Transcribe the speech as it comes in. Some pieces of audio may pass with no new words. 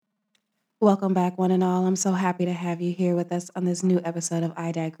Welcome back, one and all. I'm so happy to have you here with us on this new episode of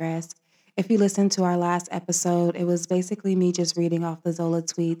I Digress. If you listened to our last episode, it was basically me just reading off the Zola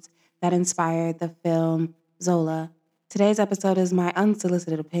tweets that inspired the film Zola. Today's episode is my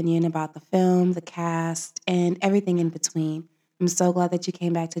unsolicited opinion about the film, the cast, and everything in between. I'm so glad that you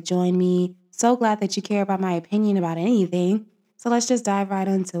came back to join me. So glad that you care about my opinion about anything. So let's just dive right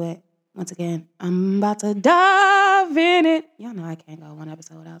into it. Once again, I'm about to dive in it. Y'all know I can't go one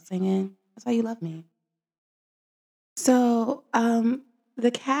episode without singing. That's why you love me. So,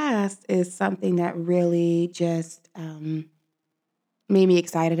 the cast is something that really just made me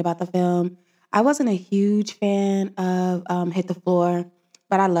excited about the film. I wasn't a huge fan of Hit the Floor,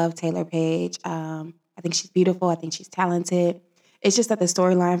 but I love Taylor Page. I think she's beautiful. I think she's talented. It's just that the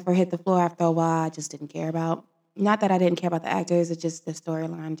storyline for Hit the Floor after a while, I just didn't care about. Not that I didn't care about the actors, it's just the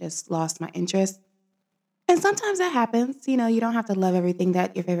storyline just lost my interest. And sometimes that happens. You know, you don't have to love everything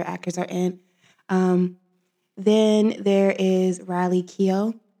that your favorite actors are in. Um, then there is Riley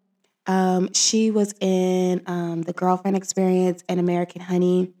Keough. She was in The Girlfriend Experience and American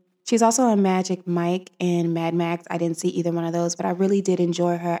Honey. She's also in Magic Mike and Mad Max. I didn't see either one of those, but I really did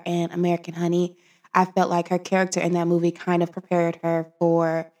enjoy her in American Honey. I felt like her character in that movie kind of prepared her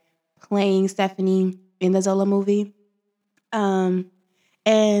for playing Stephanie in the Zola movie. Um,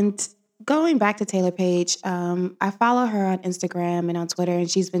 and going back to Taylor Page, I follow her on Instagram and on Twitter, and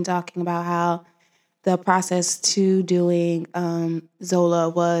she's been talking about how the process to doing Zola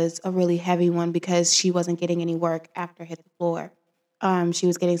was a really heavy one because she wasn't getting any work after Hit the Floor. She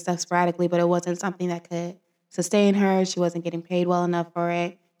was getting stuff sporadically, but it wasn't something that could sustain her. She wasn't getting paid well enough for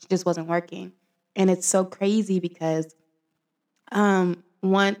it. She just wasn't working. And it's so crazy because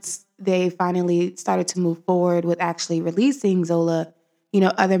once they finally started to move forward with actually releasing Zola,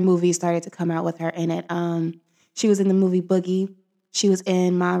 other movies started to come out with her in it. She was in the movie Boogie. She was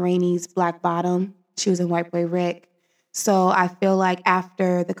in Ma Rainey's Black Bottom. She was in White Boy Rick. So I feel like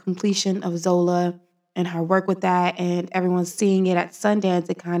after the completion of Zola and her work with that and everyone seeing it at Sundance,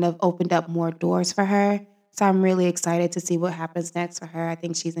 it kind of opened up more doors for her. So I'm really excited to see what happens next for her. I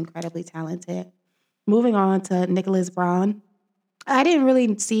think she's incredibly talented. Moving on to Nicholas Braun. I didn't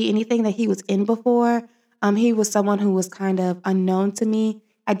really see anything that he was in before. He was someone who was kind of unknown to me.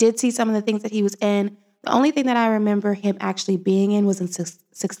 I did see some of the things that he was in. The only thing that I remember him actually being in was in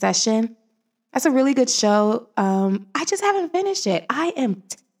Succession. That's a really good show. I just haven't finished it. I am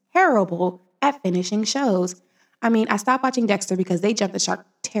terrible at finishing shows. I mean, I stopped watching Dexter because they jumped the shark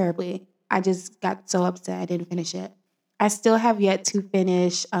terribly. I just got so upset I didn't finish it. I still have yet to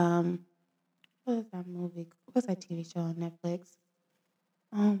finish, what is that movie? What's that TV show on Netflix?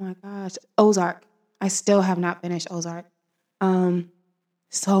 Oh my gosh, Ozark. I still have not finished Ozark. Um,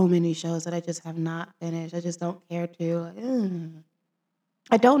 so many shows that I just have not finished. I just don't care to.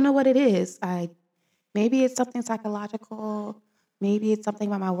 I don't know what it is. I Maybe it's something psychological. Maybe it's something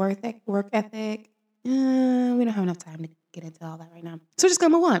about my work ethic. We don't have enough time to get into all that right now. So we're just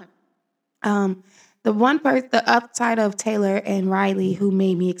gonna move on. Um, the upside of Taylor and Riley who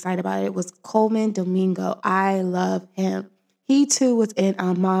made me excited about it was Coleman Domingo. I love him. He too was in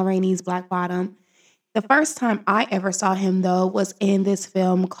Ma Rainey's Black Bottom. The first time I ever saw him, though, was in this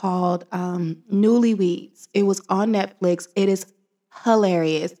film called Newlyweds. It was on Netflix. It is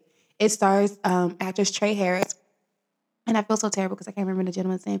hilarious. It stars actress Trey Harris, and I feel so terrible because I can't remember the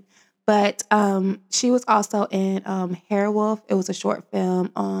gentleman's name. But she was also in Hairwolf. It was a short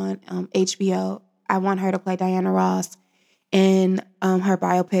film on HBO. I want her to play Diana Ross in her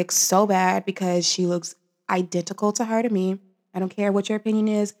biopic so bad because she looks identical to her to me. I don't care what your opinion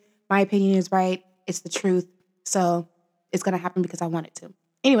is. My opinion is right. It's the truth. So it's going to happen because I want it to.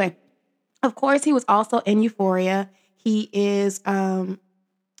 Anyway, of course, he was also in Euphoria. He is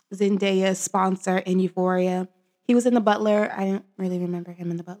Zendaya's sponsor in Euphoria. He was in The Butler. I don't really remember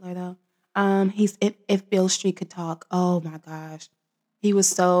him in The Butler, though. He's in If Beale Street Could Talk. Oh, my gosh. He was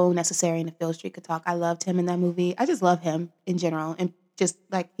so necessary in If Beale Street Could Talk. I loved him in that movie. I just love him in general. And just,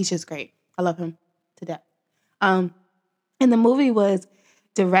 like, he's just great. I love him to death. And the movie was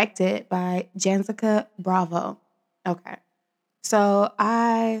directed by Jessica Bravo. Okay. So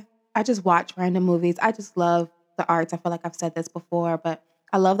I just watch random movies. I just love the arts. I feel like I've said this before, but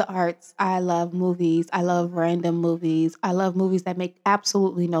I love the arts. I love movies. I love random movies. I love movies that make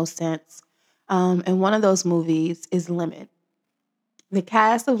absolutely no sense. And one of those movies is Lemon. The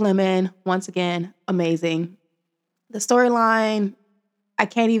cast of Lemon, once again, amazing. The storyline, I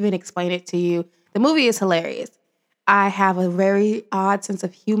can't even explain it to you. The movie is hilarious. I have a very odd sense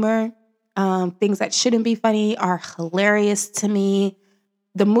of humor. Things that shouldn't be funny are hilarious to me.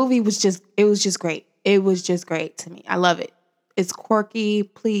 The movie was just great. It was just great to me. I love it. It's quirky.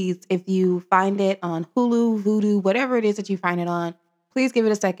 Please, if you find it on Hulu, Vudu, whatever it is that you find it on, please give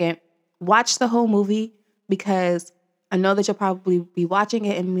it a second. Watch the whole movie because I know that you'll probably be watching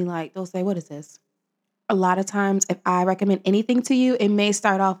it and be like, they'll say, what is this? A lot of times, if I recommend anything to you, it may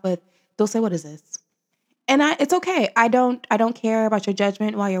start off with, they'll say, what is this? And it's okay. I don't care about your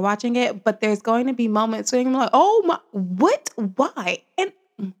judgment while you're watching it, but there's going to be moments where you're like, oh my, what? Why? And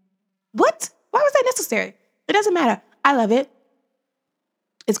what? Why was that necessary? It doesn't matter. I love it.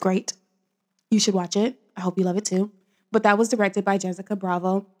 It's great. You should watch it. I hope you love it too. But that was directed by Jessica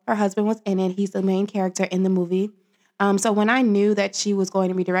Bravo. Her husband was in it. He's the main character in the movie. So when I knew that she was going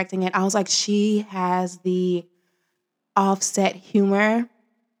to be directing it, I was like, she has the offset humor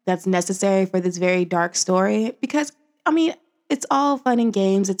that's necessary for this very dark story. Because, I mean, it's all fun and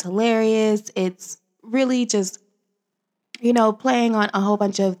games. It's hilarious. It's really just, playing on a whole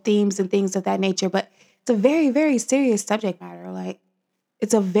bunch of themes and things of that nature. But it's a very, very serious subject matter. Like,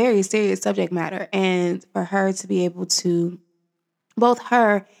 it's a very serious subject matter. And for her to be able to, both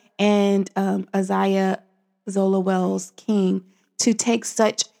her and Isaiah Zola Wells King, to take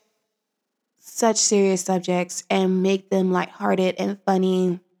such serious subjects and make them lighthearted and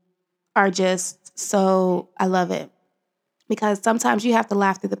funny are just so, I love it. Because sometimes you have to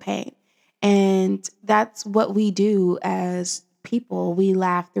laugh through the pain. And that's what we do as people. We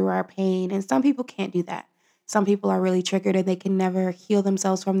laugh through our pain. And some people can't do that. Some people are really triggered and they can never heal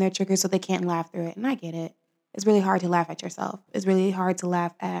themselves from their trigger, so they can't laugh through it. And I get it. It's really hard to laugh at yourself. It's really hard to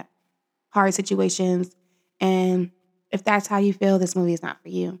laugh at hard situations. And if that's how you feel, this movie is not for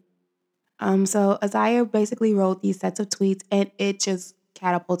you. So Isaiah basically wrote these sets of tweets, and it just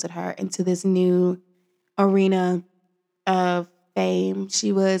catapulted her into this new arena of fame.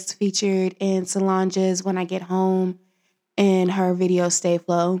 She was featured in Solange's When I Get Home in her video Stay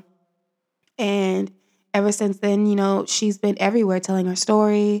Flow. And ever since then, she's been everywhere telling her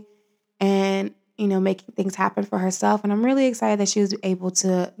story and, making things happen for herself. And I'm really excited that she was able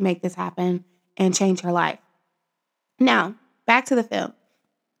to make this happen and change her life. Now, back to the film.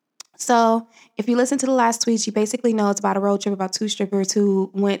 So if you listen to the last tweets, you basically know it's about a road trip about two strippers who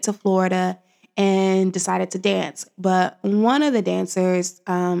went to Florida and decided to dance. But one of the dancers,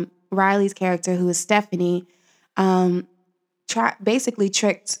 Riley's character, who is Stephanie, basically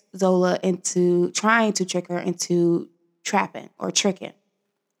tricked Zola into trying to trick her into tricking.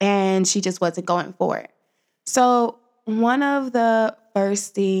 And she just wasn't going for it. So one of the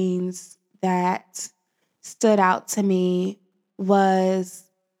first scenes that stood out to me was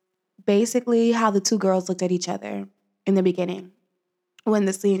basically how the two girls looked at each other in the beginning when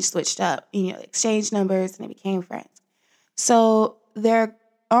the scene switched up. Exchanged numbers and they became friends. So they're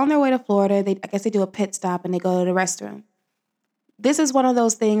on their way to Florida. I guess they do a pit stop and they go to the restroom. This is one of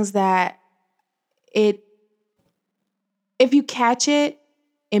those things that if you catch it,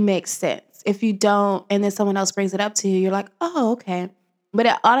 it makes sense. If you don't, and then someone else brings it up to you, you're like, oh, okay. But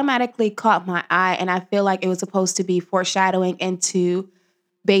it automatically caught my eye, and I feel like it was supposed to be foreshadowing into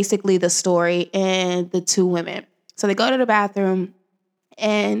basically the story and the two women. So they go to the bathroom,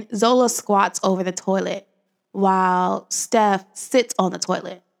 and Zola squats over the toilet while Steph sits on the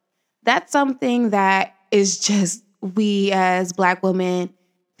toilet. That's something that is just we as Black women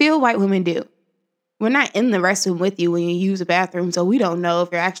feel white women do. We're not in the restroom with you when you use the bathroom, so we don't know if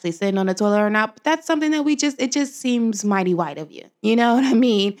you're actually sitting on the toilet or not. But that's something that it just seems mighty white of you. You know what I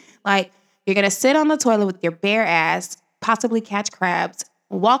mean? Like, you're going to sit on the toilet with your bare ass, possibly catch crabs,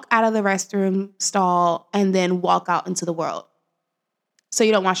 walk out of the restroom stall, and then walk out into the world. So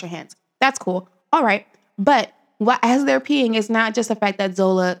you don't wash your hands. That's cool. All right. But as they're peeing, it's not just the fact that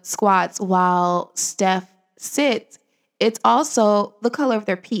Zola squats while Steph sits. It's also the color of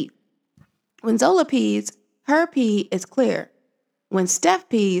their pee. When Zola pees, her pee is clear. When Steph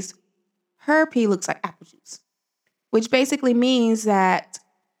pees, her pee looks like apple juice, which basically means that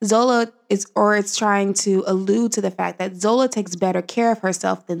it's trying to allude to the fact that Zola takes better care of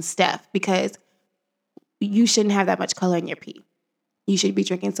herself than Steph, because you shouldn't have that much color in your pee. You should be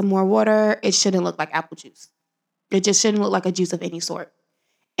drinking some more water. It shouldn't look like apple juice. It just shouldn't look like a juice of any sort.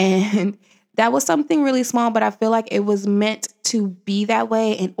 And that was something really small, but I feel like it was meant to be that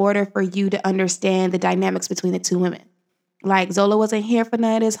way in order for you to understand the dynamics between the two women. Like, Zola wasn't here for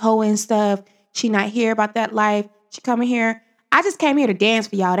none of this hoeing stuff. She not here about that life. She coming here. I just came here to dance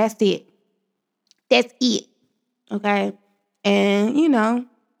for y'all. That's it. That's it. Okay? And,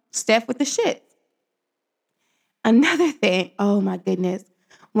 Steph with the shit. Another thing, oh my goodness.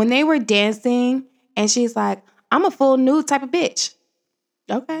 When they were dancing and she's like, I'm a full nude type of bitch.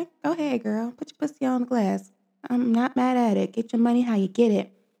 Okay, go ahead, girl. Put your pussy on the glass. I'm not mad at it. Get your money how you get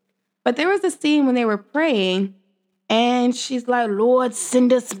it. But there was a scene when they were praying And she's like, Lord,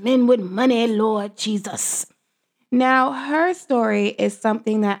 send us men with money, Lord Jesus. Now, her story is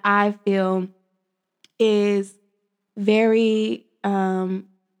something that I feel is very,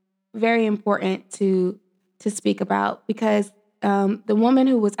 very important to speak about, because the woman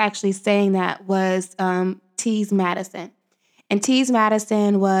who was actually saying that was Tease Madison. And Tease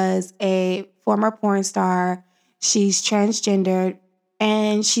Madison was a former porn star. She's transgendered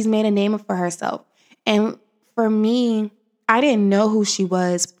and she's made a name for herself. And for me, I didn't know who she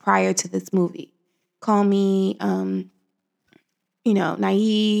was prior to this movie. Call me,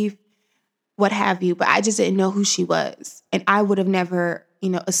 naive, what have you, but I just didn't know who she was. And I would have never,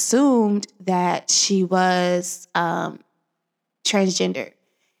 assumed that she was transgendered.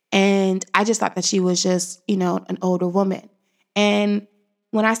 And I just thought that she was just, an older woman. And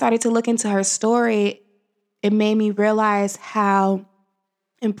when I started to look into her story, it made me realize how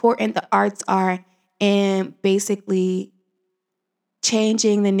important the arts are in basically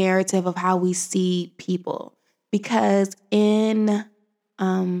changing the narrative of how we see people. Because in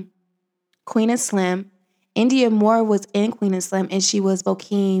Queen and Slim, India Moore was in Queen and Slim, and she was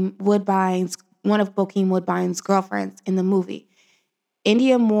Bokeem Woodbine's, one of Bokeem Woodbine's girlfriends in the movie.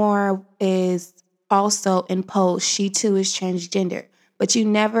 India Moore is also in Pose. She too is transgender, but you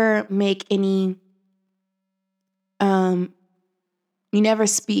never make any, you never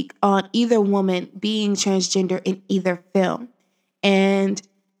speak on either woman being transgender in either film. And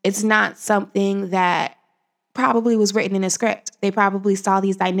it's not something that probably was written in a script. They probably saw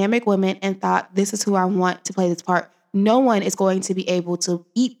these dynamic women and thought, this is who I want to play this part. No one is going to be able to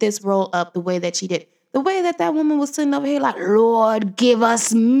eat this role up the way that she did. The way that woman was sitting over here like, Lord, give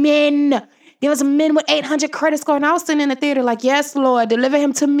us men. Give us men with 800 credit score. And I was sitting in the theater like, yes, Lord, deliver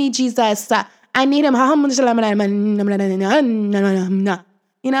him to me, Jesus. I need him. Feel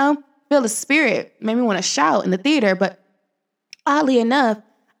the spirit. Made me want to shout in the theater. But oddly enough,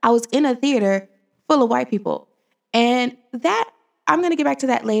 I was in a theater full of white people. And that, I'm going to get back to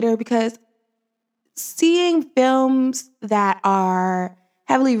that later, because seeing films that are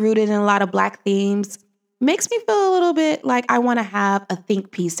heavily rooted in a lot of Black themes makes me feel a little bit like I want to have a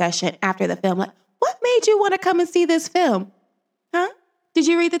think piece session after the film. Like, what made you want to come and see this film? Huh? Did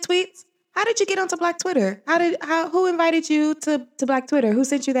you read the tweets? How did you get onto Black Twitter? Who invited you to Black Twitter? Who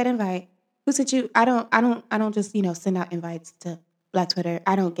sent you that invite? Who sent you? I don't just, send out invites to Black Twitter.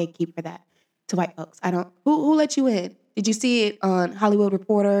 I don't gatekeep for that to white folks. I don't. Who let you in? Did you see it on Hollywood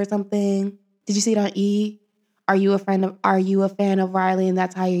Reporter or something? Did you see it on E? Are you a fan of Riley and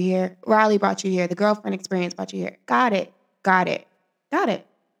that's how you're here? Riley brought you here. The girlfriend experience brought you here. Got it.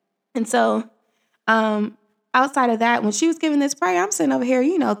 And so, outside of that, when she was giving this prayer, I'm sitting over here,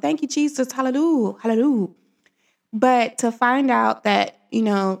 thank you, Jesus, hallelujah. But to find out that,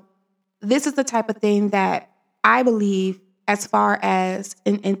 this is the type of thing that I believe, as far as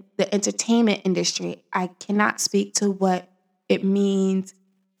in the entertainment industry, I cannot speak to what it means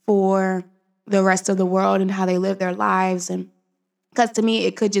for the rest of the world and how they live their lives. And because to me,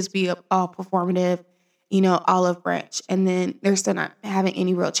 it could just be all performative, olive branch. And then they're still not having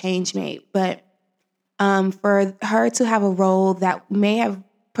any real change made. But for her to have a role that may have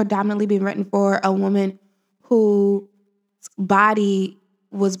predominantly been written for a woman whose body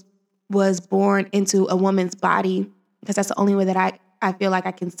was born into a woman's body, because that's the only way that I feel like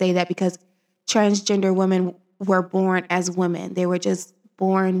I can say that, because transgender women were born as women. They were just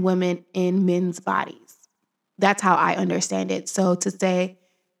born women in men's bodies. That's how I understand it. So to say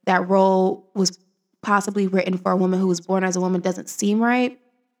that role was possibly written for a woman who was born as a woman doesn't seem right.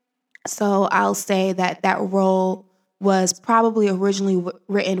 So I'll say that role was probably originally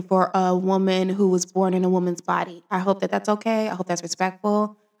written for a woman who was born in a woman's body. I hope that that's okay. I hope that's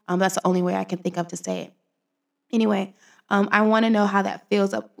respectful. That's the only way I can think of to say it. Anyway, I want to know how that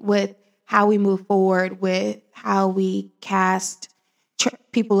feels up with how we move forward with how we cast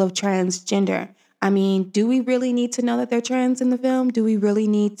people of transgender. I mean, do we really need to know that they're trans in the film? Do we really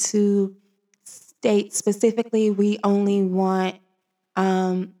need to state specifically we only want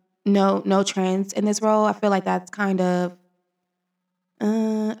no trans in this role? I feel like that's kind of,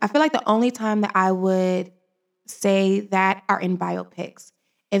 I feel like the only time that I would say that are in biopics.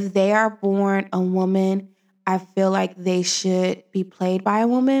 If they are born a woman, I feel like they should be played by a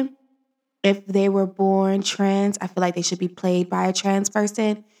woman. If they were born trans, I feel like they should be played by a trans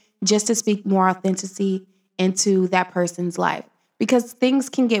person, just to speak more authenticity into that person's life. Because things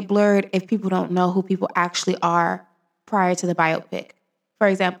can get blurred if people don't know who people actually are prior to the biopic. For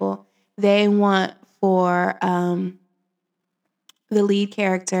example, they want for the lead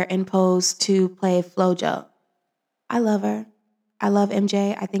character in Pose to play FloJo. I love her. I love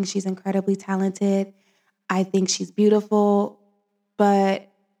MJ. I think she's incredibly talented. I think she's beautiful, but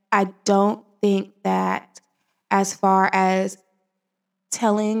I don't think that as far as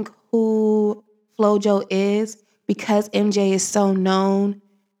telling who FloJo is, because MJ is so known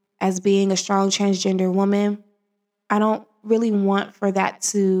as being a strong transgender woman, I don't really want for that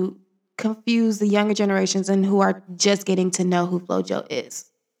to confuse the younger generations and who are just getting to know who FloJo is.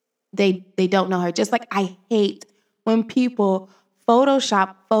 They don't know her. Just like I hate when people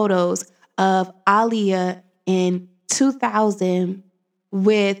Photoshop photos of Aaliyah in 2000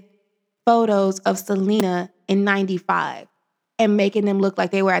 with photos of Selena in 95 and making them look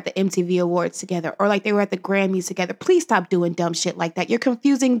like they were at the MTV Awards together or like they were at the Grammys together. Please stop doing dumb shit like that. You're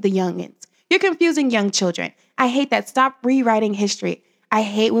confusing the youngins. You're confusing young children. I hate that. Stop rewriting history. I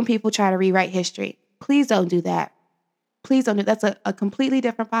hate when people try to rewrite history. Please don't do that. Please don't do that. That's a completely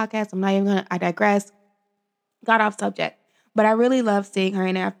different podcast. I'm not even I digress. Got off subject. But I really love seeing her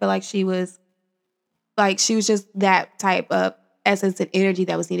in it. I feel like she was just that type of essence and energy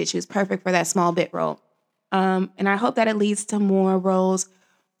that was needed. She was perfect for that small bit role. And I hope that it leads to more roles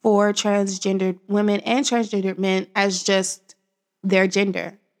for transgendered women and transgendered men as just their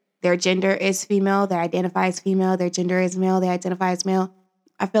gender. Their gender is female, they identify as female. Their gender is male, they identify as male.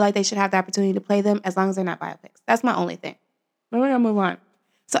 I feel like they should have the opportunity to play them as long as they're not biopics. That's my only thing. But we're going to move on.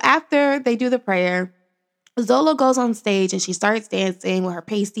 So after they do the prayer, Zola goes on stage and she starts dancing with her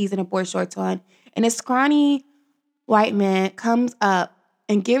pasties and her board shorts on. And this scrawny white man comes up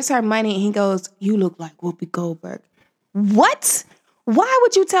and gives her money and he goes, "You look like Whoopi Goldberg." What? Why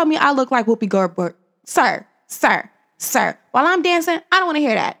would you tell me I look like Whoopi Goldberg? Sir. While I'm dancing, I don't want to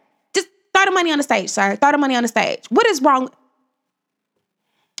hear that. Just throw the money on the stage, sir. Throw the money on the stage. What is wrong?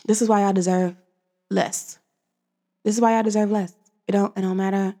 This is why y'all deserve less. This is why y'all deserve less. It don't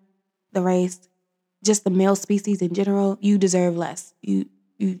matter the race, just the male species in general. You deserve less. You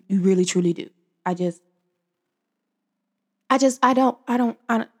really truly do. I don't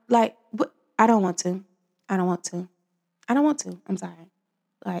want to. I'm sorry.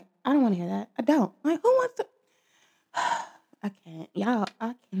 Like, I don't want to hear that. I don't. Like, who wants to? I can't. Y'all,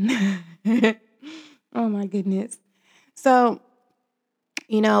 I can. Oh my goodness. So,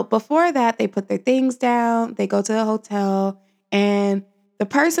 before that, they put their things down, they go to the hotel, and the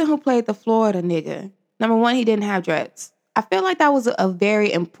person who played the Florida nigga, number one, he didn't have dreads. I feel like that was a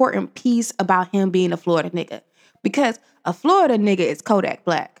very important piece about him being a Florida nigga, because a Florida nigga is Kodak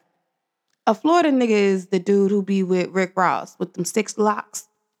Black. A Florida nigga is the dude who be with Rick Ross with them 6 locks.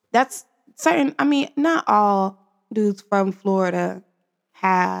 That's certain. I mean, not all dudes from Florida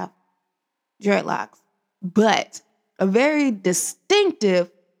have dreadlocks, but a very distinctive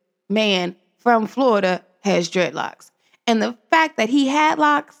man from Florida has dreadlocks. And the fact that he had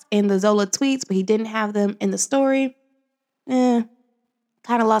locks in the Zola tweets, but he didn't have them in the story, kind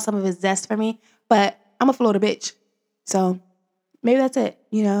of lost some of his zest for me. But I'm a Florida bitch. So maybe that's it,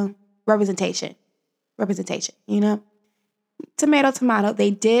 representation, Tomato.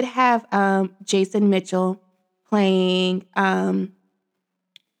 They did have Jason Mitchell playing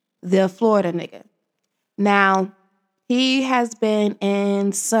the Florida nigga. Now, he has been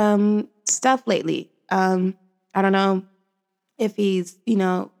in some stuff lately. I don't know if he's,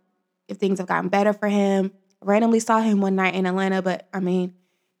 if things have gotten better for him. Randomly saw him one night in Atlanta, but I mean,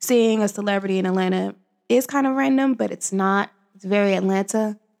 seeing a celebrity in Atlanta is kind of random, but it's not. It's very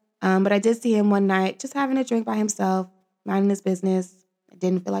Atlanta. But I did see him one night just having a drink by himself, minding his business. I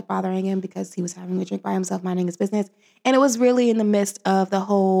didn't feel like bothering him because he was having a drink by himself, minding his business. And it was really in the midst of the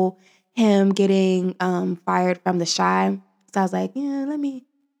whole him getting fired from The Chi. So I was like, yeah, let me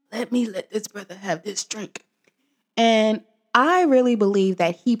let this brother have this drink. And I really believe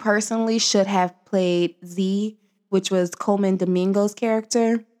that he personally should have played Z, which was Coleman Domingo's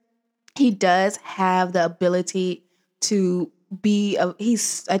character. He does have the ability to he's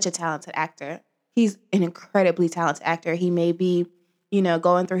such a talented actor. He's an incredibly talented actor. He may be,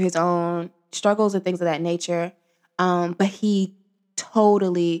 going through his own struggles and things of that nature. But he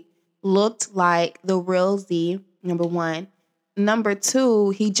totally looked like the real Z, number one. Number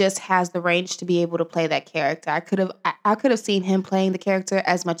two, he just has the range to be able to play that character. I could have seen him playing the character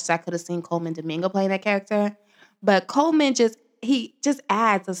as much as I could have seen Coleman Domingo playing that character. But Coleman he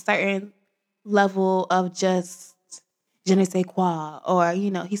adds a certain level of just je ne sais quoi, or,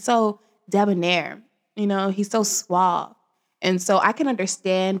 he's so debonair, he's so suave. And so I can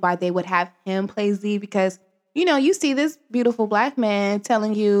understand why they would have him play Z because, you see this beautiful black man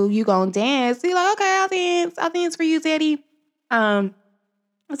telling you gonna dance. You're like, okay, I'll dance for you, Daddy. So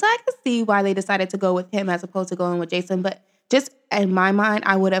I can see why they decided to go with him as opposed to going with Jason. But just in my mind,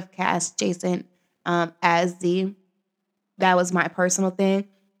 I would have cast Jason as Z. That was my personal thing.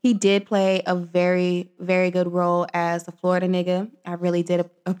 He did play a very, very good role as the Florida nigga. I really did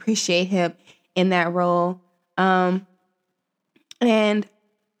appreciate him in that role. And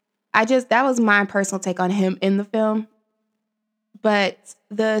that was my personal take on him in the film. But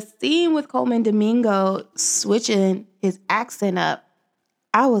the scene with Coleman Domingo switching his accent up,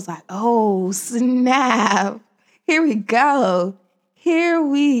 I was like, oh, snap. Here we go. Here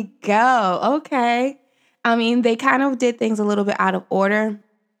we go. Okay. I mean, they kind of did things a little bit out of order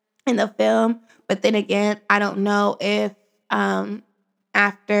in the film. But then again, I don't know if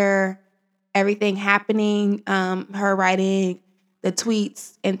after everything happening, her writing the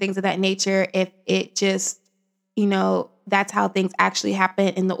tweets and things of that nature, if it just, that's how things actually happen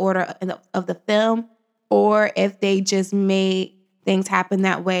in the order of the film, or if they just made things happen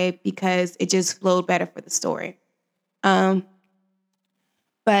that way because it just flowed better for the story.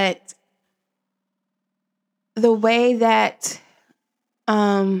 But the way that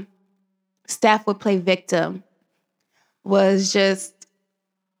Steph would play victim was just,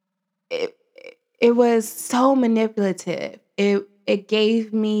 it was so manipulative. It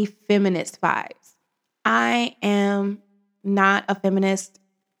gave me feminist vibes. I am not a feminist.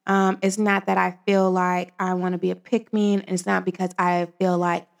 It's not that I feel like I want to be a pick-me, and it's not because I feel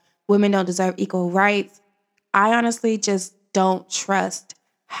like women don't deserve equal rights. I honestly just don't trust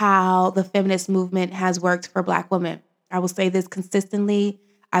how the feminist movement has worked for Black women. I will say this consistently.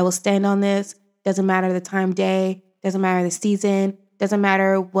 I will stand on this. Doesn't matter the time of day, doesn't matter the season, doesn't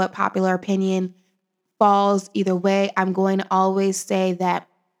matter what popular opinion falls either way. I'm going to always say that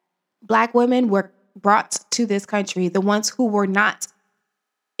Black women were brought to this country, the ones who were not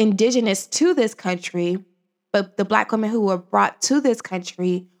indigenous to this country, but the Black women who were brought to this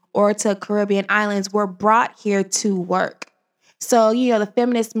country or to Caribbean islands were brought here to work. So, the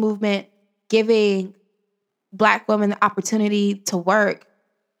feminist movement giving Black women the opportunity to work,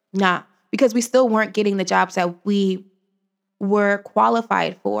 nah, because we still weren't getting the jobs that we were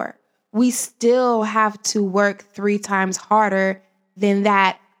qualified for. We still have to work 3 times harder than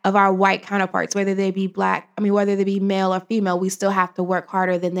that of our white counterparts, whether they be whether they be male or female. We still have to work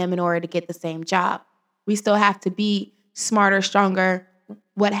harder than them in order to get the same job. We still have to be smarter, stronger,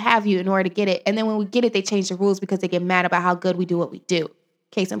 what have you, in order to get it. And then when we get it, they change the rules because they get mad about how good we do what we do.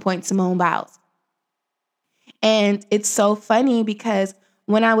 Case in point, Simone Biles. And it's so funny because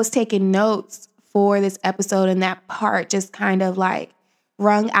when I was taking notes for this episode, and that part just kind of like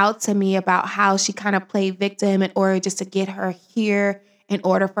rung out to me about how she kind of played victim in order just to get her here, in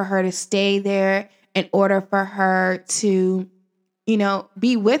order for her to stay there, in order for her to,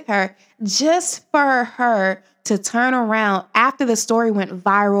 be with her, just for her to turn around after the story went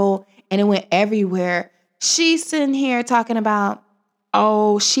viral and it went everywhere. She's sitting here talking about,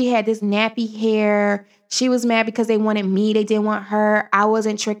 oh, she had this nappy hair. She was mad because they wanted me. They didn't want her. I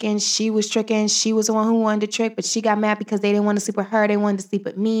wasn't tricking. She was tricking. She was the one who wanted to trick, but she got mad because they didn't want to sleep with her. They wanted to sleep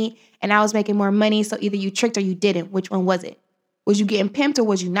with me, and I was making more money. So either you tricked or you didn't. Which one was it? Was you getting pimped or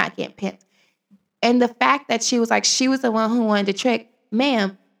was you not getting pimped? And the fact that she was like, she was the one who wanted to trick,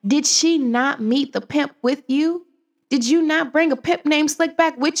 ma'am, did she not meet the pimp with you? Did you not bring a pimp named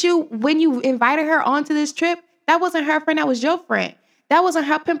Slickback with you when you invited her onto this trip? That wasn't her friend. That was your friend. That wasn't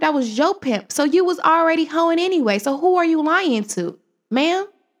her pimp. That was your pimp. So you was already hoeing anyway. So who are you lying to, ma'am?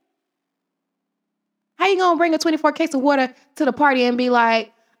 How you gonna bring a 24 case of water to the party and be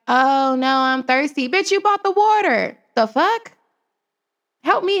like, oh no, I'm thirsty. Bitch, you bought the water. The fuck?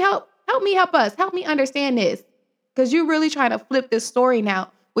 Help me help us. Help me understand this. Because you're really trying to flip this story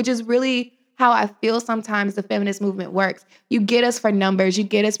now, which is really how I feel sometimes the feminist movement works. You get us for numbers. You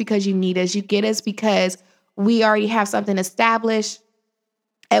get us because you need us. You get us because we already have something established.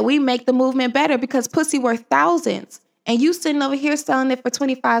 And we make the movement better because pussy worth thousands. And you sitting over here selling it for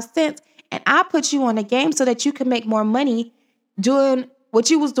 25 cents. And I put you on the game so that you can make more money doing what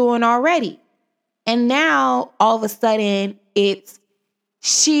you was doing already. And now all of a sudden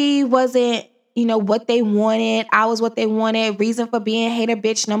she wasn't, what they wanted. I was what they wanted. Reason for being hater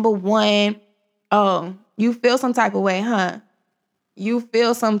bitch number 1. Oh, you feel some type of way, huh?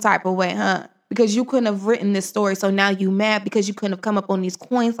 Because you couldn't have written this story. So now you mad because you couldn't have come up on these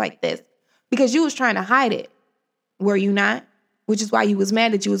coins like this. Because you was trying to hide it. Were you not? Which is why you was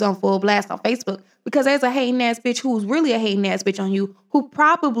mad that you was on full blast on Facebook. Because there's a hating ass bitch who's really a hating ass bitch on you, who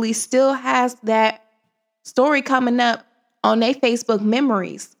probably still has that story coming up on their Facebook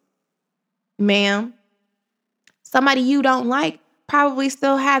memories. Ma'am. Somebody you don't like probably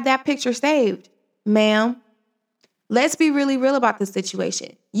still had that picture saved. Ma'am. Let's be really real about this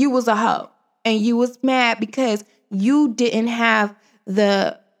situation. You was a hoe. And you was mad because you didn't have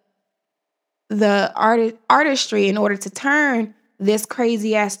the artistry in order to turn this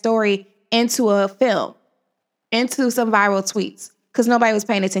crazy ass story into a film, into some viral tweets, because nobody was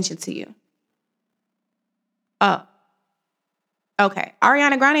paying attention to you. Oh, okay.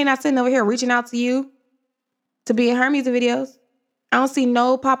 Ariana Grande not sitting over here reaching out to you to be in her music videos. I don't see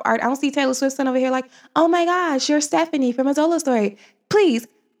no pop art. I don't see Taylor Swift sitting over here like, oh my gosh, you're Stephanie from A Zola Story. Please,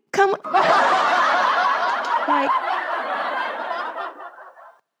 come. Like,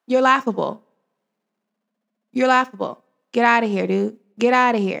 you're laughable. You're laughable. Get out of here, dude. Get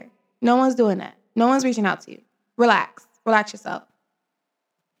out of here. No one's doing that. No one's reaching out to you. Relax. Relax yourself.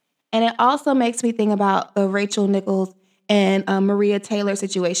 And it also makes me think about the Rachel Nichols and Maria Taylor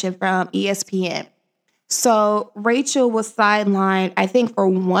situation from ESPN. So Rachel was sidelined, I think, for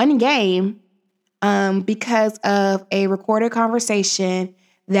one game because of a recorded conversation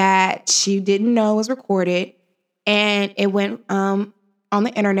that she didn't know was recorded. And it went on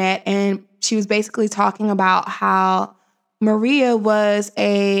the internet. And she was basically talking about how Maria was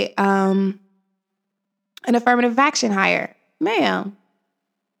an affirmative action hire. Ma'am,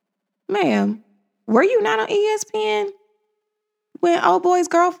 were you not on ESPN when old boy's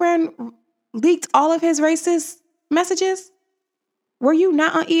girlfriend leaked all of his racist messages? Were you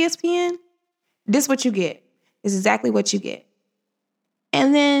not on ESPN? This is what you get. This is exactly what you get.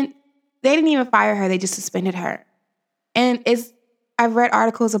 And then they didn't even fire her. They just suspended her. And I've read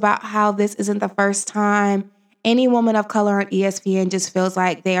articles about how this isn't the first time any woman of color on ESPN just feels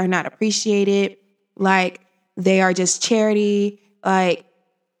like they are not appreciated, like they are just charity. Like,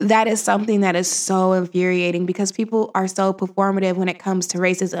 that is something that is so infuriating because people are so performative when it comes to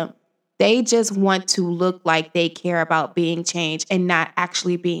racism. They just want to look like they care about being changed and not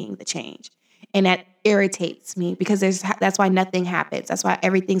actually being the change. And that irritates me because that's why nothing happens. That's why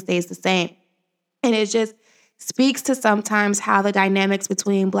everything stays the same. And it just speaks to sometimes how the dynamics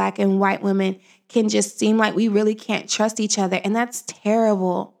between Black and white women can just seem like we really can't trust each other. And that's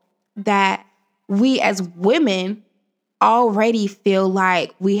terrible that we as women already feel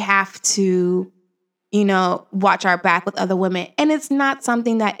like we have to, watch our back with other women. And it's not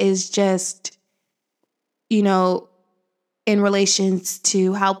something that is just, in relations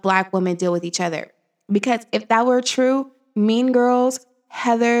to how Black women deal with each other. Because if that were true, Mean Girls,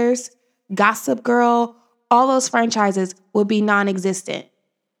 Heathers, Gossip Girl, all those franchises would be non-existent.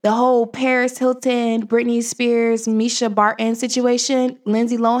 The whole Paris Hilton, Britney Spears, Misha Barton situation,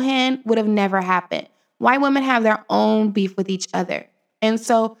 Lindsay Lohan would have never happened. White women have their own beef with each other. And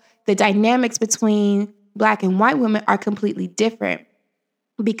so the dynamics between Black and white women are completely different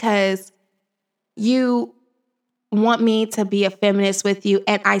because you want me to be a feminist with you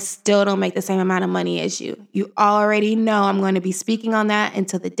and I still don't make the same amount of money as you. You already know I'm going to be speaking on that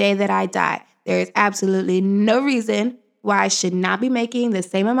until the day that I die. There is absolutely no reason why I should not be making the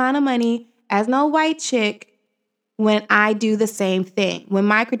same amount of money as no white chick when I do the same thing, when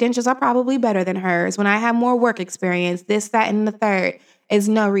my credentials are probably better than hers, when I have more work experience, this, that, and the third, is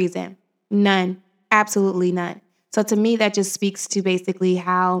no reason. None. Absolutely none. So to me, that just speaks to basically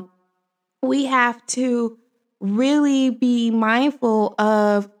how we have to really be mindful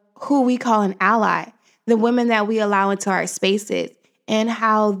of who we call an ally, the women that we allow into our spaces, and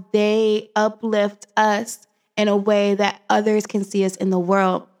how they uplift us in a way that others can see us in the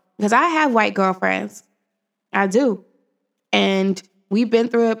world. Because I have white girlfriends. I do. And we've been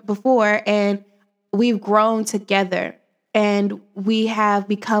through it before and we've grown together and we have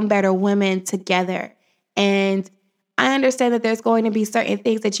become better women together. And I understand that there's going to be certain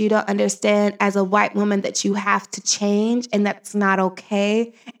things that you don't understand as a white woman that you have to change and that's not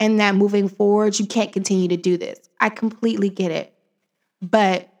okay. And that moving forward, you can't continue to do this. I completely get it.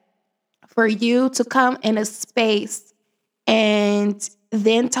 But for you to come in a space and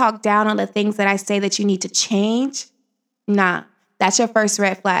then talk down on the things that I say that you need to change, nah, that's your first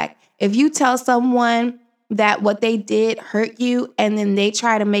red flag. If you tell someone that what they did hurt you and then they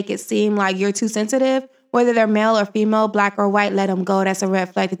try to make it seem like you're too sensitive, whether they're male or female, Black or white, let them go. That's a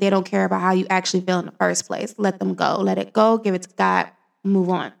red flag that they don't care about how you actually feel in the first place. Let them go. Let it go. Give it to God. Move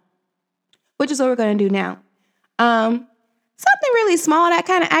on. Which is what we're going to do now. Something really small that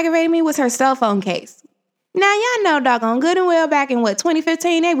kind of aggravated me was her cell phone case. Now, y'all know doggone good and well back in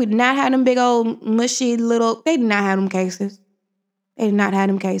 2015, they would not have them big old mushy little, they did not have them cases. They did not have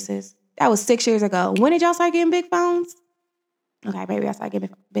them cases. That was 6 years ago. When did y'all start getting big phones? Okay, maybe I started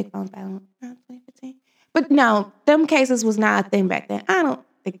getting big phones back in 2015. But no, them cases was not a thing back then. I don't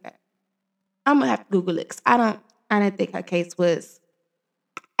think that. I'm going to have to Google it. I didn't think her case was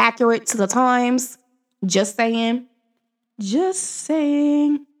accurate to the times. Just saying.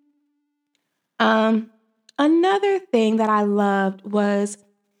 Another thing that I loved was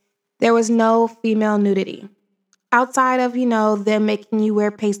there was no female nudity. outside of, them making you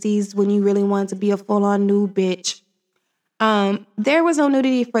wear pasties when you really wanted to be a full-on nude bitch, there was no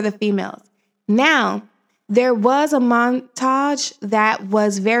nudity for the females. Now, there was a montage that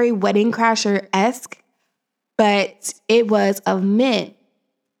was very Wedding Crasher-esque, but it was of men.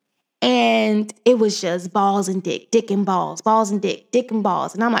 And it was just balls and dick and balls and dick and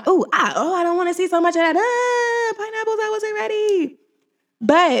balls. And I'm like, I don't want to see so much of that. Pineapples, I wasn't ready.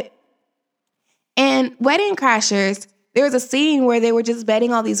 But in Wedding Crashers, there was a scene where they were just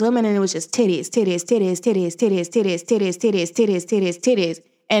bedding all these women and it was just titties.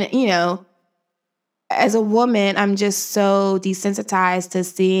 And, as a woman, I'm just so desensitized to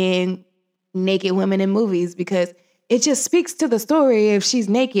seeing naked women in movies because it just speaks to the story if she's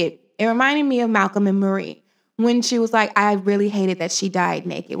naked. It reminded me of Malcolm and Marie when she was like, I really hated that she died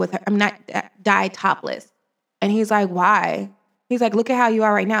naked with her. Died topless. And he's like, why? He's like, look at how you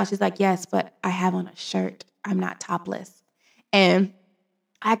are right now. She's like, yes, but I have on a shirt. I'm not topless. And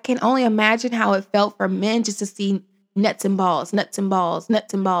I can only imagine how it felt for men just to see nuts and balls, dick,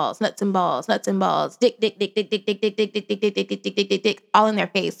 all in their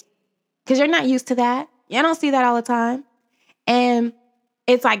face. Because you're not used to that. You don't see that all the time. And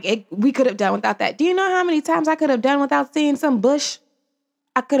it's like, we could have done without that. Do you know how many times I could have done without seeing some bush?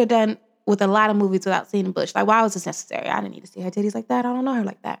 I could have done with a lot of movies without seeing a bush. Like, why was this necessary? I didn't need to see her titties like that. I don't know her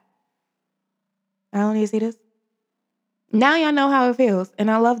like that. I don't need to see this. Now y'all know how it feels.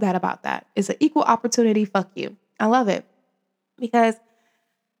 And I love that about that. It's an equal opportunity fuck you. I love it. Because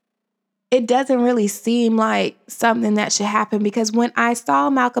it doesn't really seem like something that should happen. Because when I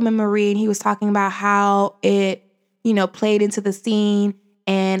saw Malcolm and Marie and he was talking about how it, played into the scene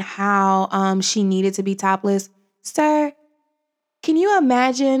and how she needed to be topless. Sir, can you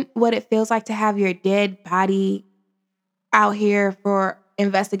imagine what it feels like to have your dead body out here for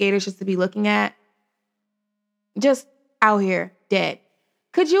investigators just to be looking at? Just out here, dead.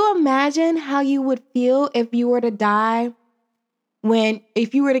 Could you imagine how you would feel if you were to die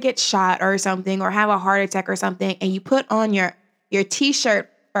if you were to get shot or something or have a heart attack or something and you put on your t-shirt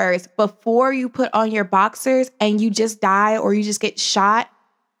first before you put on your boxers and you just die or you just get shot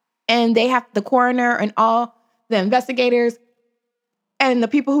and the coroner and all the investigators and the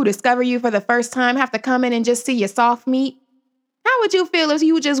people who discover you for the first time have to come in and just see your soft meat? How would you feel if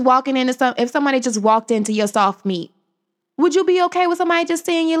you were just walking into if somebody just walked into your soft meat? Would you be okay with somebody just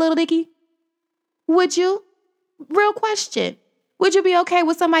seeing your little dicky? Would you? Real question. Would you be okay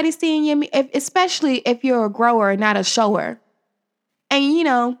with somebody seeing your meat, especially if you're a grower, not a shower? And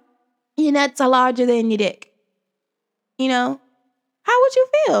your nuts are larger than your dick. How would you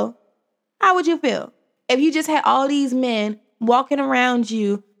feel? How would you feel if you just had all these men walking around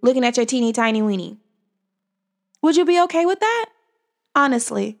you looking at your teeny tiny weenie? Would you be okay with that?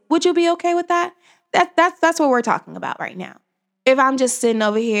 Honestly, would you be okay with that? That's what we're talking about right now. If I'm just sitting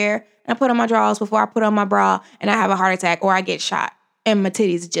over here and I put on my drawers before I put on my bra and I have a heart attack or I get shot and my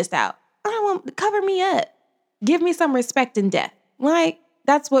titties are just out, I don't want cover me up. Give me some respect in death. Like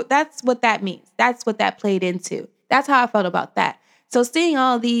that's what that means. That's what that played into. That's how I felt about that. So seeing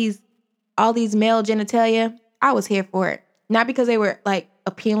all these male genitalia, I was here for it. Not because they were like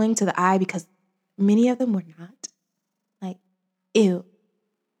appealing to the eye, because many of them were not. Like, ew.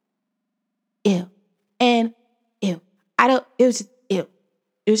 And ew. It was just ew.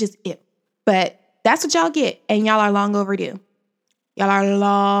 It was just ew. But that's what y'all get. And y'all are long overdue. Y'all are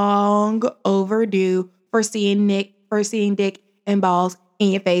long overdue for seeing dick and balls in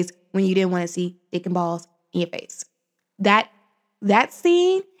your face when you didn't want to see dick and balls in your face. That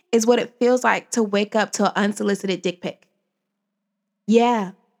scene is what it feels like to wake up to an unsolicited dick pic.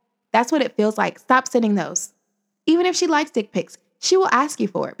 Yeah, that's what it feels like. Stop sending those. Even if she likes dick pics, she will ask you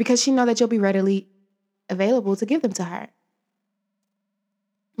for it because she knows that you'll be readily available to give them to her.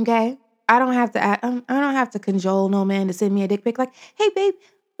 Okay? I don't have to cajole no man to send me a dick pic. Like, hey babe,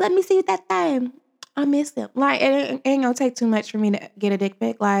 let me see that thing. I miss him. Like, it ain't gonna take too much for me to get a dick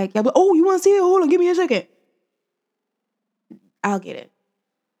pic. Like, y'all be, oh, you want to see it? Hold on, give me a second. I'll get it.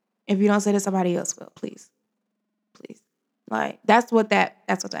 If you don't say that, somebody else will. Please. Like, that's what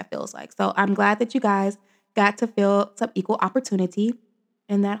that feels like. So I'm glad that you guys got to feel some equal opportunity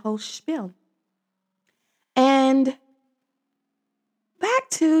in that whole spiel. And back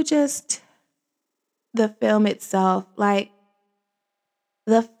to just the film itself, like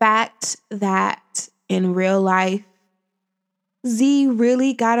the fact that in real life, Z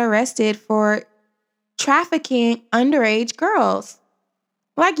really got arrested for trafficking underage girls.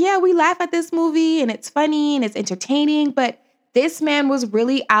 Like, yeah, we laugh at this movie and it's funny and it's entertaining, but this man was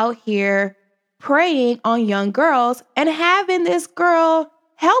really out here preying on young girls and having this girl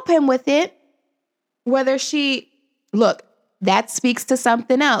help him with it, whether she Look, that speaks to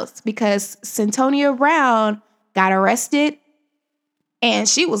something else because Centonia Brown got arrested and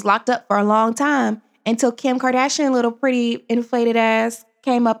she was locked up for a long time until Kim Kardashian, little pretty inflated ass,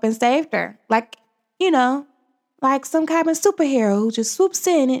 came up and saved her. Like, like some kind of superhero who just swoops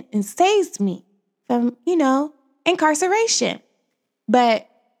in and saves me from, incarceration. But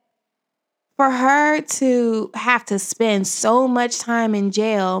for her to have to spend so much time in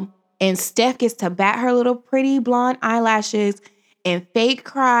jail and Steph gets to bat her little pretty blonde eyelashes and fake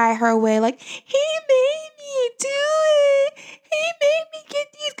cry her way like, he made me do it. He made me get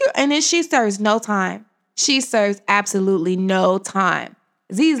these girls. And then she serves no time. She serves absolutely no time.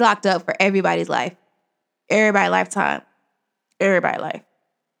 Z's locked up for everybody's life. Everybody's lifetime. Everybody's life.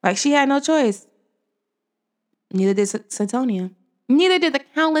 Like, she had no choice. Neither did Centonia. Neither did the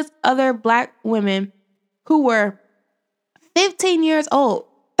countless other Black women who were 15 years old,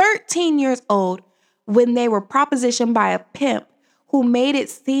 13 years old, when they were propositioned by a pimp who made it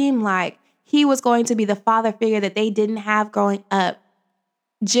seem like he was going to be the father figure that they didn't have growing up,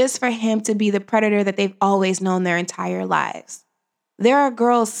 just for him to be the predator that they've always known their entire lives. There are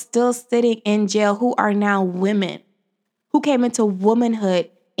girls still sitting in jail who are now women, who came into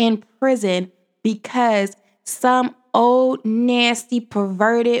womanhood in prison because some old, nasty,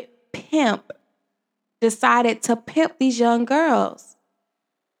 perverted pimp decided to pimp these young girls.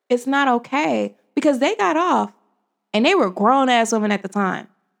 It's not okay because they got off and they were grown-ass women at the time.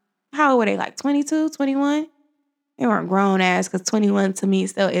 How old were they? Like 22, 21? They weren't grown-ass because 21 to me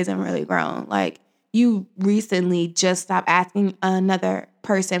still isn't really grown. Like, you recently just stopped asking another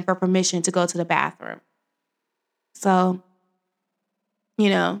person for permission to go to the bathroom. So,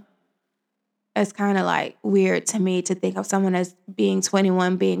 it's kind of like weird to me to think of someone as being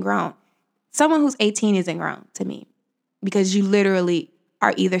 21 being grown. Someone who's 18 isn't grown to me because you literally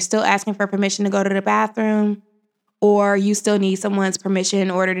are either still asking for permission to go to the bathroom or you still need someone's permission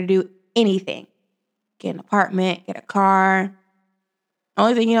in order to do anything. Get an apartment, get a car.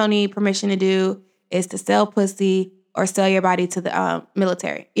 Only thing you don't need permission to do is to sell pussy or sell your body to the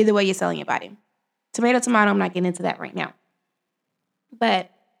military. Either way, you're selling your body. Tomato, tomato, I'm not getting into that right now. But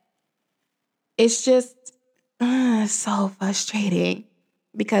it's just so frustrating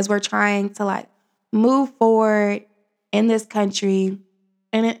because we're trying to move forward in this country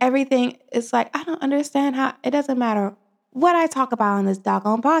and in everything. It's like, I don't understand how it doesn't matter what I talk about on this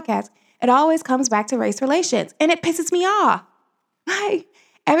doggone podcast. It always comes back to race relations and it pisses me off. Like,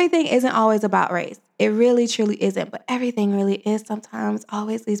 everything isn't always about race. It really, truly isn't. But everything really is sometimes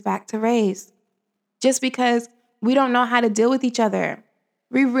always leads back to race. Just because we don't know how to deal with each other.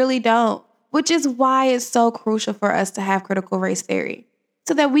 We really don't. Which is why it's so crucial for us to have critical race theory.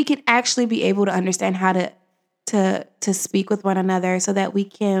 So that we can actually be able to understand how to speak with one another. So that we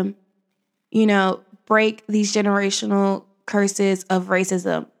can, break these generational curses of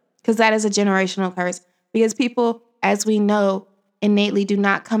racism. Because that is a generational curse. Because people, as we know, innately do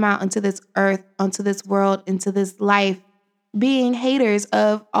not come out into this earth, onto this world, into this life, being haters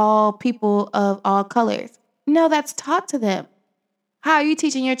of all people of all colors. No, that's taught to them. How are you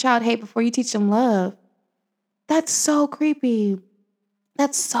teaching your child hate before you teach them love? That's so creepy.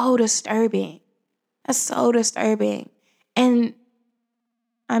 That's so disturbing. That's so disturbing. And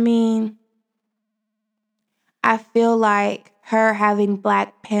I mean, I feel like her having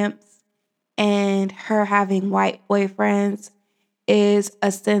Black pimps and her having white boyfriends is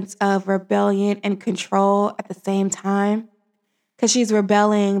a sense of rebellion and control at the same time. Because she's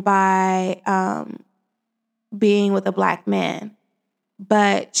rebelling by being with a Black man.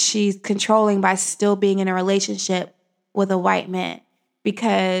 But she's controlling by still being in a relationship with a white man.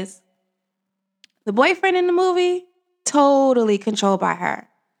 Because the boyfriend in the movie, totally controlled by her.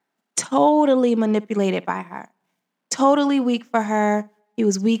 Totally manipulated by her. Totally weak for her. He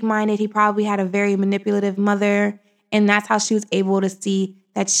was weak-minded. He probably had a very manipulative mother. And that's how she was able to see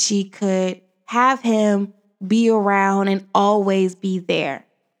that she could have him be around and always be there.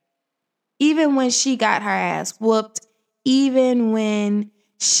 Even when she got her ass whooped, even when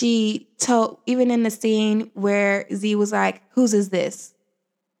even in the scene where Z was like, whose is this?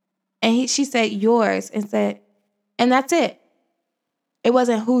 And she said, yours, and that's it. It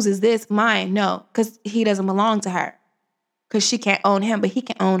wasn't whose is this, mine, no, because he doesn't belong to her. Because she can't own him, but he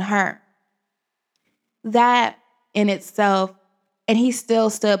can own her. That in itself, and he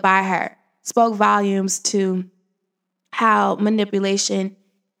still stood by her, spoke volumes to how manipulation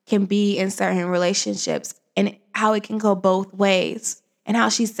can be in certain relationships and how it can go both ways. And how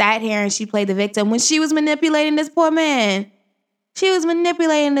she sat here and she played the victim when she was manipulating this poor man. She was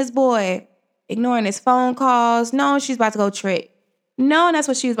manipulating this boy, ignoring his phone calls, knowing she's about to go trick. Knowing that's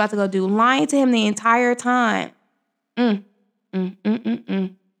what she was about to go do, lying to him the entire time. Mm, mm, mm, mm,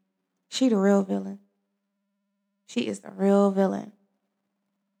 mm. She the real villain. She is the real villain.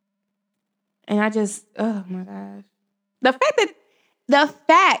 And I just, oh my gosh. The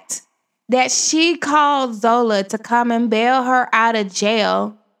fact that she called Zola to come and bail her out of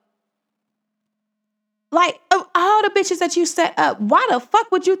jail, like, of all the bitches that you set up, why the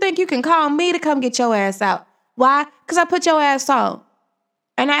fuck would you think you can call me to come get your ass out? Why? Because I put your ass on.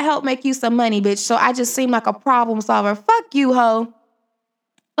 And I helped make you some money, bitch. So I just seem like a problem solver. Fuck you, hoe.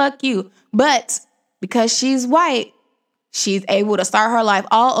 Fuck you. But because she's white, she's able to start her life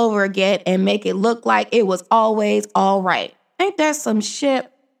all over again and make it look like it was always all right. Ain't that some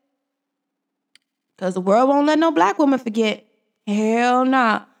shit? Because the world won't let no black woman forget. Hell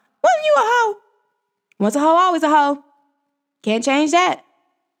nah. Wasn't you a hoe? Once a hoe, always a hoe. Can't change that.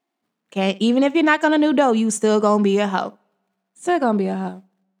 Can't. Even if you're not gonna new dough, you still gonna be a hoe. Still gonna be a hoe.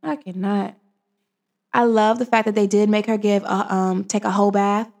 I cannot. I love the fact that they did make her take a whole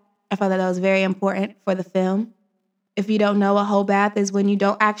bath. I thought that was very important for the film. If you don't know, a whole bath is when you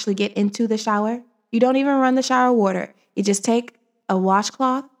don't actually get into the shower. You don't even run the shower water. You just take a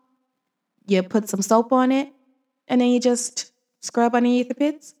washcloth, you put some soap on it, and then you just scrub underneath the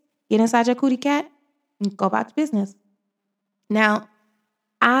pits, get inside your cootie cat, and go about your business. Now,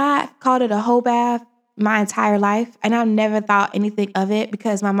 I called it a whole bath my entire life, and I never thought anything of it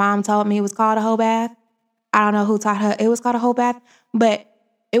because my mom told me it was called a whole bath. I don't know who taught her it was called a whole bath, but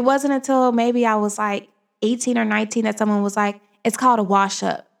it wasn't until maybe I was like 18 or 19 that someone was like, it's called a wash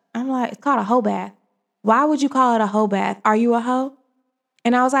up. I'm like, it's called a hoe bath. Why would you call it a hoe bath? Are you a hoe?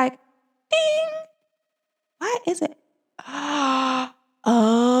 And I was like, ding. What is it?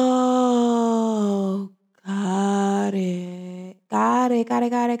 Oh, got it. Got it.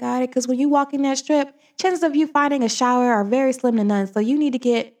 Because when you walk in that strip, chances of you finding a shower are very slim to none. So you need to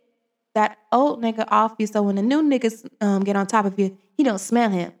get that old nigga off you so when the new niggas get on top of you, you don't smell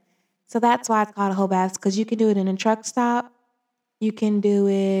him. So that's why it's called a whole bath, because you can do it in a truck stop. You can do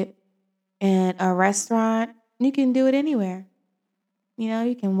it in a restaurant. You can do it anywhere. You know,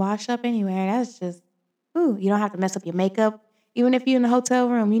 you can wash up anywhere. That's just, you don't have to mess up your makeup. Even if you're in the hotel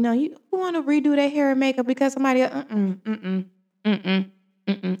room, you know, you want to redo their hair and makeup because somebody, anybody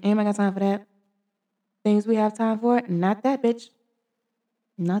got time for that? Things we have time for? Not that, bitch.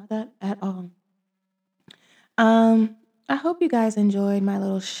 Not that at all. I hope you guys enjoyed my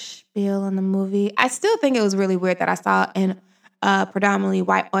little spiel on the movie. I still think it was really weird that I saw it in a predominantly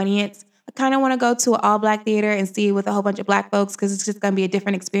white audience. I kind of want to go to an all-black theater and see it with a whole bunch of black folks because it's just going to be a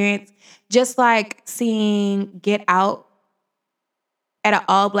different experience. Just like seeing Get Out at an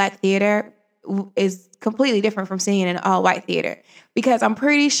all-black theater is completely different from seeing it in an all-white theater. Because I'm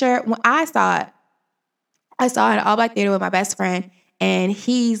pretty sure when I saw it at an all-black theater with my best friend, and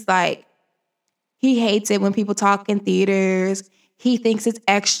he's like, he hates it when people talk in theaters. He thinks it's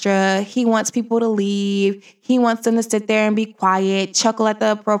extra. He wants people to leave. He wants them to sit there and be quiet, chuckle at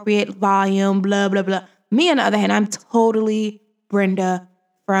the appropriate volume, blah, blah, blah. Me, on the other hand, I'm totally Brenda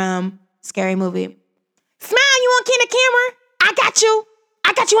from Scary Movie. Smile, you on Candid Camera? I got you.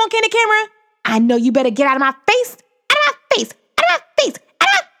 I got you on Candid Camera. I know you better get out of my face. Out of my face. Out of my face. Out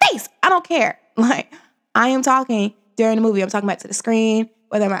of my face. I don't care. Like, I am talking during the movie. I'm talking back to the screen,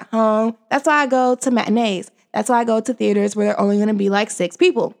 whether I'm at home. That's why I go to matinees. That's why I go to theaters where there are only going to be like 6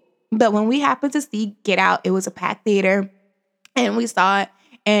 people. But when we happened to see Get Out, it was a packed theater, and we saw it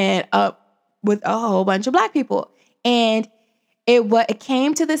and with a whole bunch of black people. And it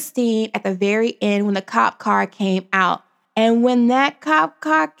came to the scene at the very end when the cop car came out. And when that cop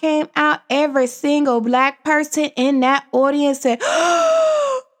car came out, every single black person in that audience said,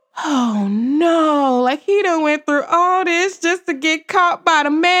 oh no, like he done went through all this just to get caught by the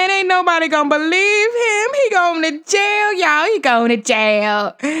man. Ain't nobody gonna believe him. He going to jail, y'all. He going to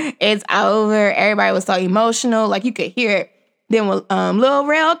jail. It's over. Everybody was so emotional. Like you could hear it. Then when Lil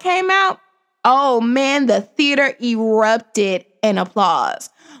Rel came out, oh man, the theater erupted in applause.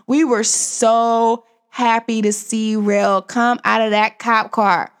 We were so happy to see Rel come out of that cop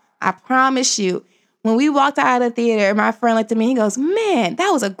car. I promise you. When we walked out of the theater, my friend looked at me, he goes, man,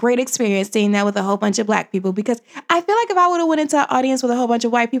 that was a great experience seeing that with a whole bunch of black people. Because I feel like if I would have went into an audience with a whole bunch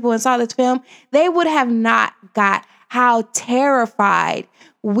of white people and saw this film, they would have not got how terrified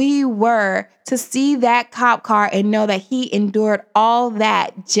we were to see that cop car and know that he endured all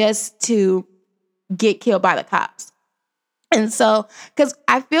that just to get killed by the cops. And so, because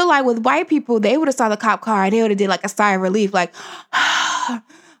I feel like with white people, they would have saw the cop car and they would have did like a sigh of relief, like,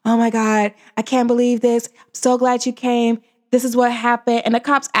 oh my God, I can't believe this. I'm so glad you came. This is what happened. And the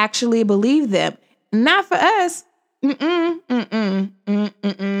cops actually believed them. Not for us.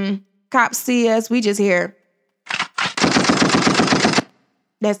 Cops see us. We just hear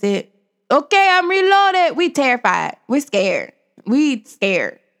That's it. Okay, I'm reloaded. We terrified. We scared. We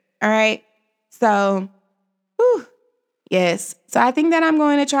scared. All right. So, whew, yes. So I think that I'm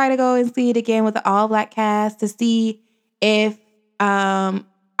going to try to go and see it again with the all black cast to see if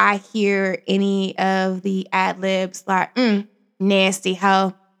I hear any of the ad libs like, nasty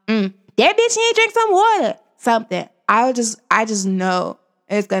hoe. That bitch ain't drink some water. Something. I just know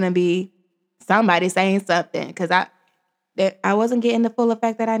it's gonna be somebody saying something because I wasn't getting the full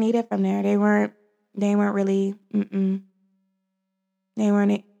effect that I needed from there. They weren't really. They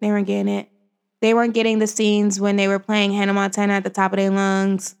weren't getting it. They weren't getting the scenes when they were playing Hannah Montana at the top of their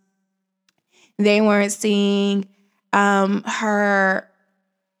lungs. They weren't seeing her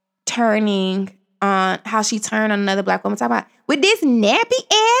turning on how she turned on another black woman. Talking about with this nappy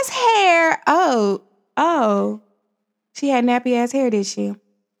ass hair. Oh, she had nappy ass hair, did she?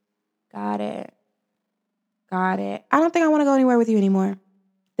 Got it. I don't think I want to go anywhere with you anymore.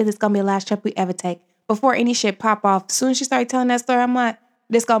 This is gonna be the last trip we ever take. Before any shit pop off, as soon as she started telling that story, I'm like,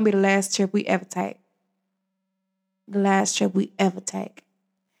 this gonna be the last trip we ever take. The last trip we ever take.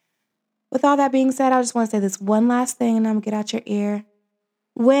 With all that being said, I just want to say this one last thing and I'm gonna get out your ear.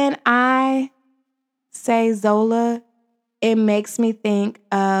 When I say Zola, it makes me think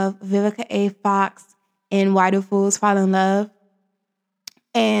of Vivica A. Fox in Why Do Fools Fall in Love?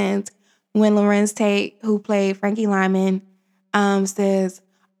 And when Lorenz Tate, who played Frankie Lyman, says,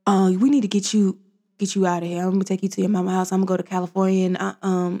 "Oh, we need to get you out of here. I'm gonna take you to your mama's house. I'm gonna go to California and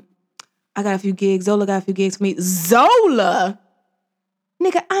I got a few gigs. Zola got a few gigs for me." Zola,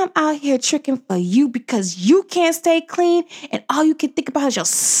 nigga, I'm out here tricking for you because you can't stay clean and all you can think about is your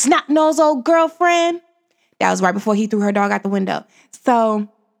snot-nosed old girlfriend. That was right before he threw her dog out the window. So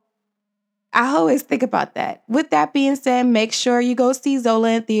I always think about that. With that being said, make sure you go see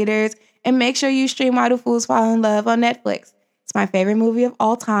Zola in theaters and make sure you stream Why Do Fools Fall in Love on Netflix. It's my favorite movie of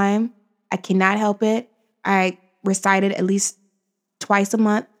all time. I cannot help it. I recite it at least twice a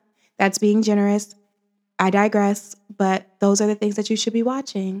month. That's being generous. I digress, but those are the things that you should be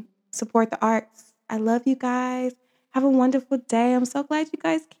watching. Support the arts. I love you guys. Have a wonderful day. I'm so glad you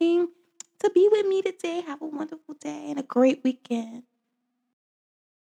guys came to be with me today. Have a wonderful day and a great weekend.